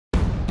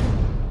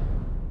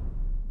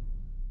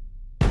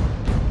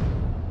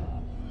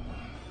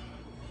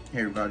Hey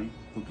everybody,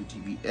 Quincy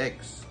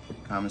TVX,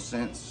 Common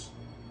Sense.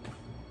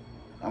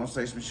 I'm gonna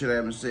say some shit I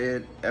haven't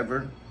said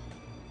ever.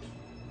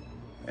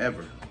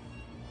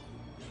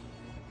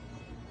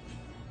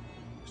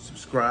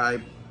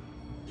 Subscribe,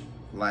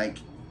 like,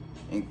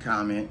 and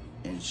comment,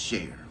 and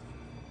share.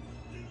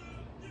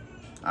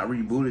 I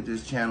rebooted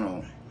this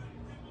channel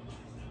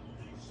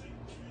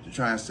to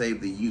try and save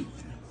the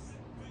youth.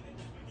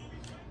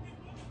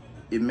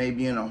 It may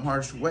be in a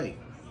harsh way,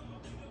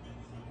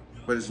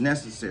 but it's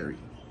necessary.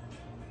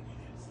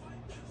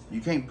 You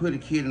can't put a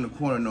kid in the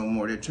corner no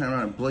more. They'll turn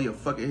around and blow your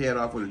fucking head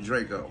off with a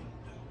Draco.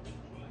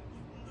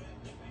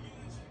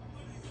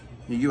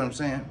 You get what I'm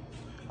saying?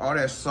 All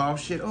that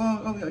soft shit.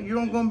 Oh, you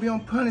don't gonna be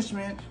on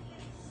punishment.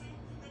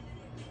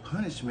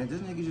 Punishment?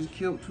 This nigga just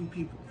killed 2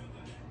 people.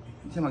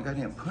 You tell my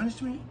goddamn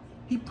punishment?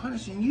 He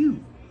punishing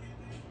you.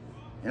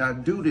 And I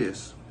do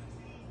this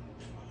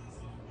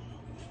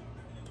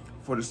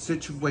for the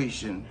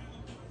situation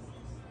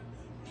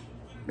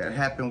that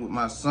happened with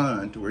my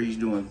son, to where he's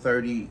doing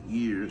 30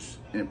 years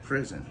in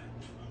prison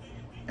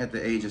at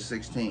the age of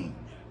 16.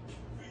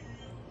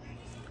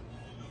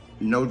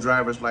 No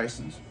driver's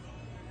license.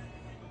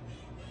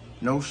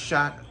 No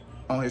shot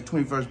on his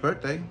 21st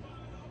birthday.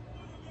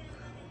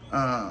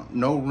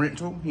 No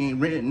rental. He ain't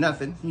rented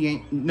nothing. He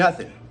ain't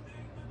nothing.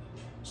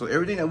 So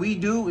everything that we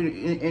do,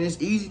 and it's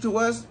easy to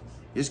us,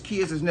 his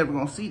kids is never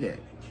gonna see that.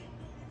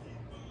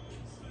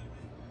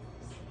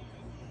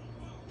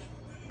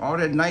 All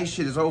that nice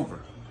shit is over.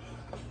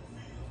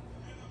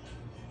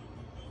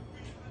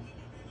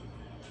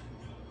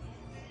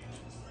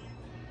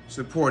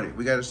 Support it.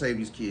 We gotta save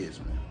these kids,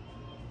 man.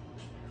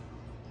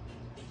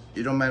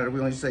 It don't matter if we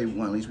only save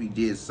one. At least we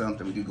did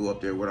something. We could go up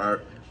there with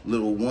our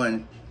little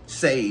one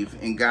save,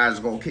 and God's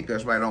gonna kick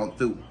us right on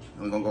through.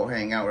 And we're gonna go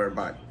hang out with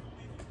everybody.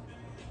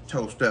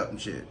 Toast up and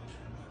shit.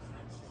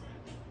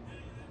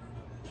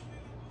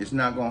 It's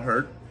not gonna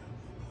hurt.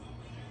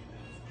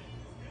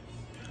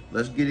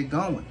 Let's get it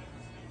going.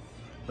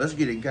 Let's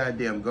get it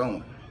goddamn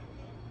going.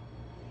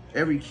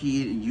 Every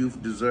kid and youth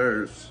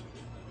deserves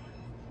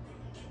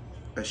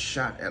a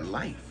shot at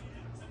life.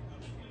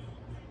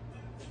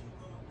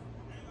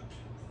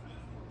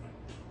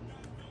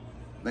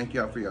 Thank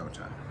y'all for y'all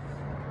time.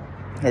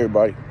 Hey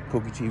everybody,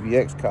 Quincy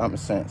TVX, Common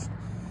Sense.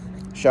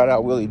 Shout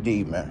out Willie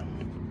D, man.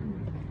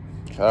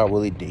 Shout out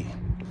Willie D.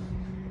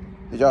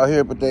 Did y'all hear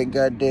about that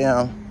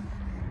goddamn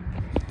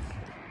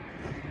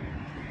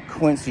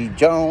Quincy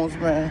Jones,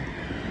 man?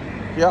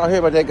 Y'all hear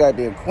about that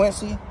goddamn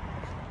Quincy?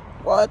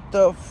 What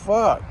the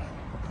fuck?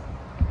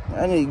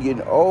 That nigga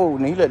getting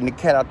old and he letting the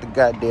cat out the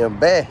goddamn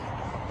bag.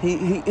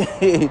 He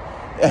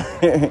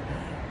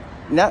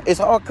now it's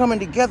all coming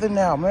together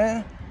now,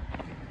 man.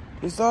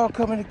 It's all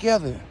coming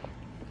together.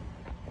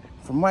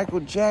 From Michael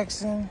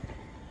Jackson,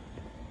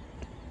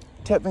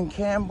 Tevin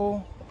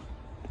Campbell,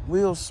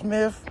 Will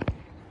Smith.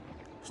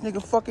 This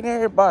nigga fucking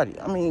everybody.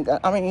 I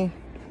mean,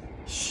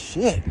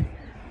 shit.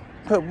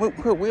 Put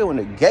Will in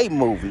a gay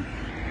movie.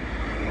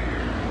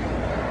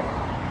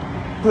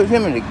 Put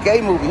him in a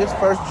gay movie. His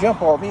first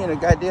jump off, he in a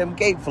goddamn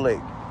gay flick.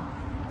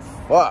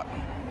 Fuck.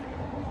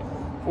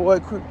 Boy,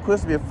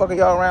 Quincy been fucking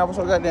y'all around for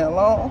so goddamn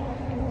long.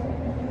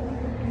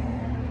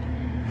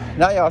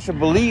 Now y'all should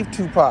believe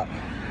Tupac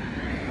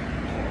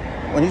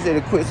when he said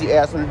that Quincy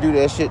asked him to do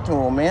that shit to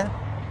him, man.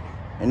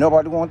 And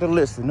nobody wanted to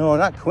listen. No,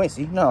 not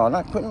Quincy. No,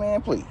 not Quincy,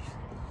 man, please.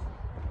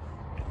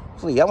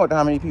 Please, I wonder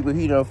how many people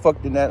he done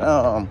fucked in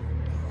that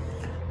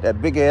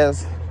big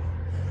ass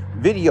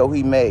video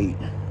he made.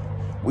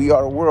 We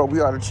are the world, we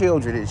are the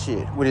children and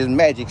shit. With his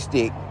magic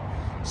stick.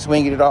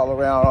 Swinging it all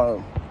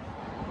around,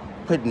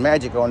 putting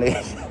magic on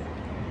it.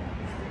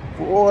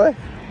 Boy.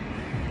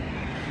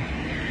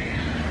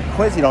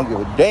 Quincy don't give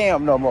a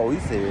damn no more, he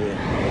said.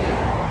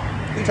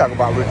 He talk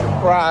about Richard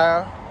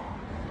Pryor.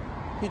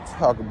 He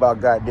talk about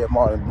goddamn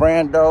Marlon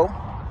Brando.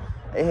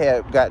 They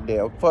had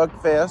goddamn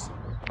fuck fest.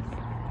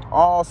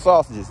 All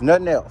sausages,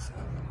 nothing else.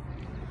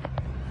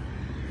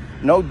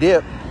 No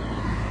dip.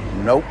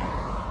 Nope.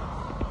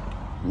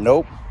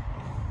 Nope.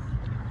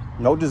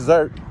 No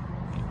dessert.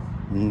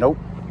 Nope.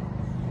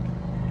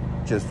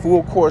 Just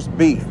full course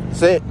beef.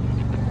 That's it.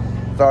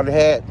 That's all they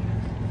had.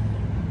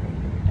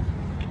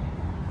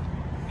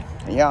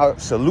 And y'all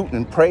salute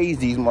and praise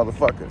these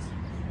motherfuckers.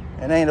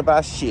 And it ain't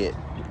about shit.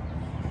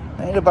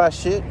 It ain't about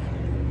shit.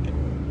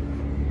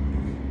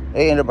 It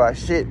ain't about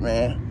shit,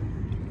 man.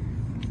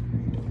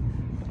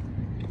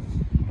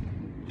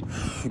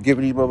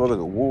 Giving these motherfuckers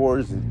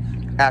awards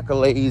and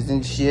accolades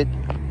and shit.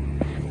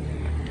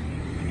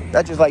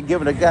 That's just like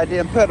giving a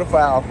goddamn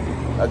pedophile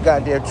a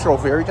goddamn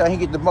trophy every time he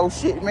get the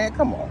most shit, man.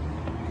 Come on.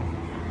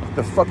 What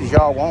the fuck is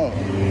y'all on?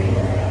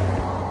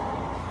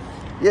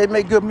 Yeah,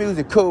 make good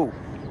music, cool.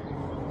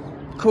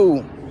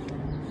 Cool.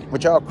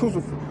 But y'all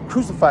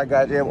crucify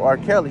goddamn R.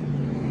 Kelly.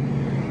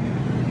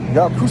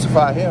 Y'all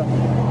crucify him.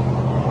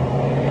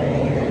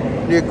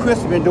 Yeah,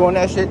 Quincy been doing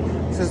that shit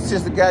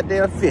since the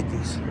goddamn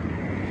 50s.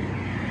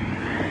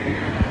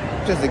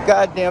 Since the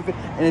goddamn 50s.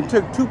 And it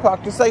took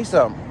Tupac to say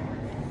something.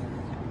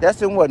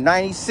 That's in what,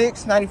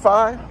 96,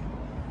 95?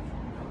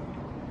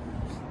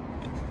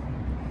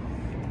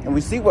 And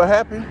we see what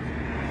happened.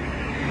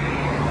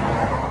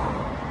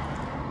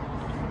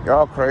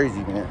 Y'all crazy,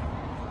 man.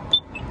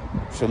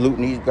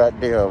 Saluting these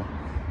goddamn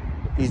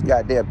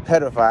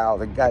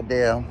pedophiles and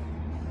goddamn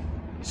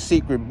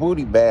secret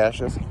booty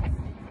bashers.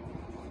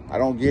 I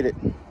don't get it.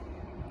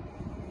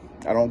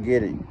 I don't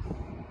get it.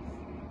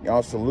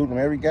 Y'all salute them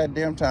every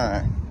goddamn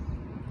time.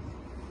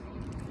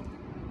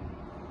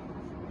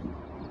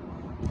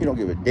 He don't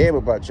give a damn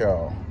about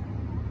y'all.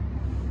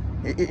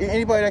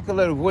 Anybody that could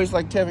let a voice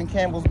like Tevin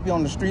Campbell's be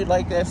on the street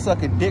like that,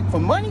 sucking dick for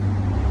money?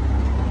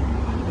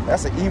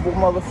 That's an evil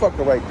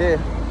motherfucker right there.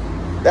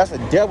 That's a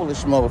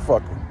devilish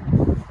motherfucker.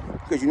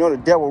 Because you know the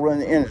devil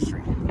runs the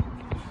industry.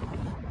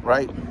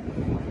 Right?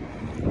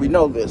 We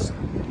know this.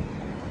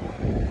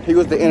 He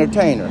was the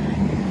entertainer.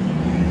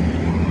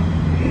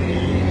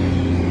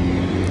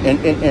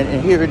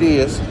 And here it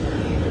is.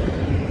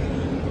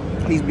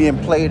 He's being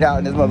played out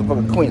in this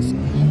motherfucker Quincy.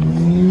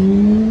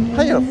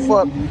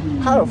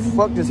 How the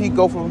fuck does he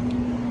go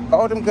from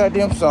all them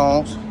goddamn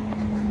songs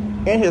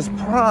in his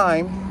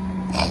prime,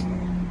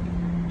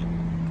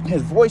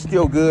 his voice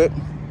still good,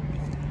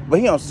 but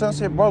he on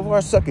Sunset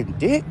Boulevard sucking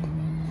dick?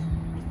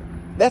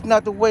 That's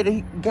not the way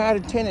that God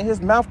intended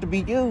his mouth to be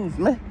used,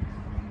 man.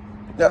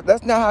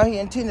 That's not how he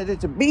intended it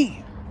to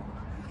be.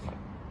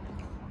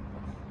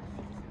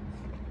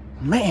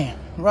 Man,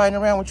 riding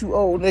around with you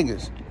old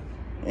niggas.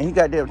 And he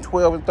got them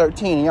 12 and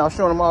 13 and y'all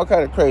showing him all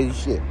kind of crazy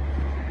shit.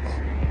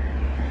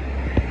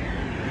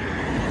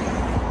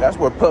 That's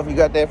where Puffy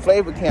got that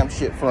Flavor Camp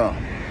shit from.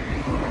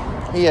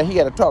 He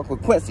had a talk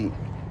with Quincy.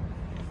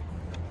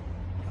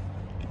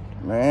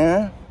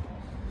 Man.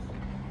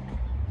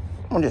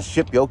 I'm gonna just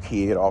ship your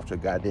kid off to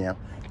goddamn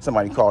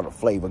somebody called a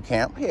Flavor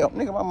Camp. Hell,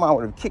 nigga, my mom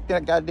would have kicked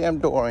that goddamn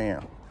door in.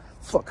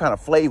 What kind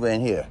of flavor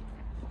in here?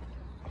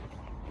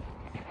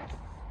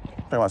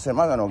 I said,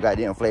 I got no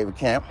goddamn Flavor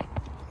Camp.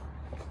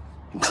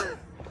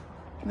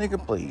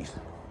 Nigga, please.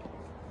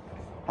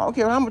 I don't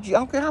care how much you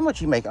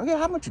make. I don't care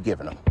how much you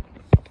giving him.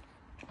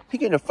 He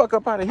getting the fuck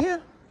up out of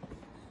here.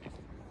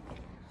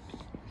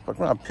 Fuck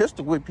around,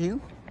 pistol whip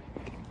you.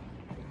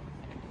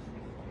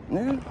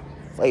 Nigga,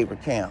 Flavor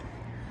Camp.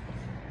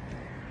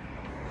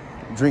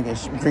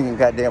 Drinking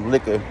goddamn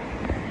liquor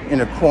in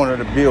the corner of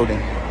the building.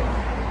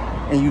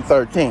 And you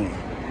 13.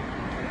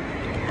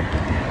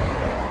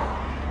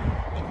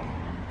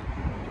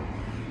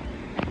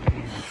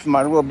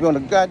 Might as well be on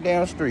the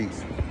goddamn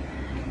streets.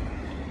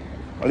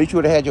 At least you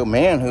would have had your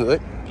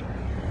manhood.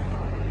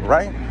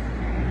 Right?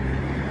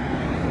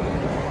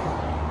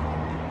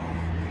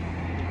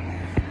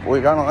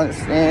 Boy, y'all don't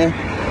understand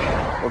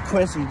what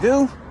Quincy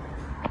do.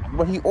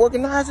 What he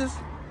organizes.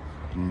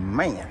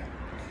 Man.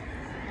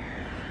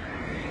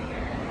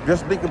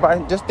 Just think about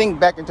it. Just think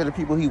back into the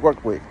people he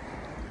worked with.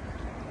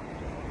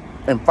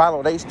 And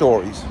follow their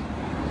stories.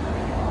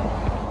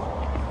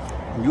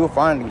 And you'll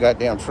find the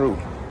goddamn truth.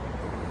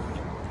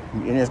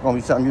 And it's going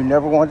to be something you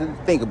never wanted to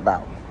think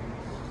about.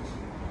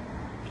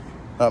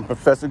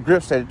 Professor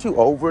Griff said it too,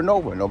 over and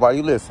over.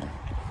 Nobody listened.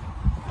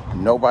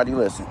 Nobody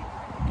listened.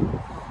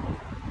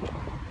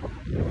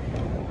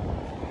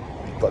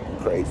 Fucking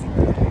crazy,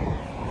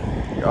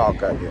 man. Y'all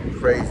goddamn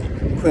crazy.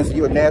 Quincy,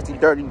 you a nasty,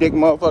 dirty dick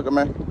motherfucker,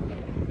 man.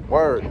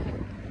 Word.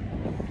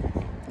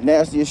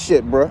 Nasty as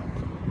shit, bro.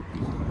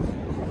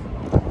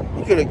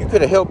 You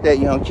could have helped that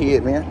young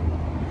kid, man.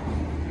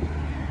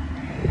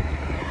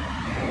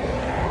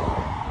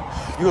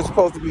 You were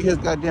supposed to be his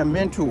goddamn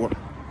mentor.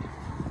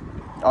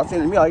 All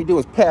saying to me, all you do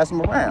is pass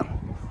him around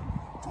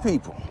to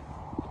people.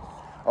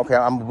 Okay,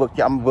 I'm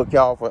gonna book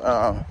y'all for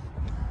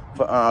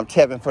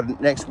Tevin for the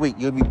next week.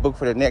 You'll be booked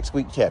for the next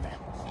week, Tevin.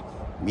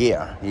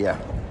 Yeah.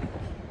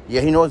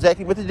 He knows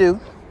exactly what to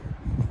do.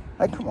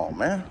 Like, come on,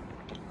 man.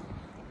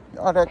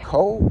 Y'all that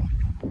cold,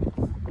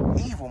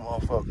 evil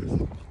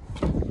motherfuckers.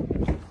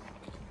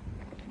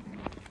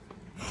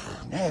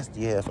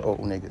 Nasty ass old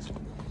niggas.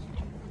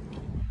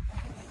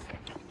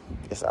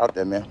 It's out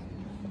there, man.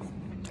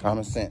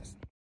 Common sense.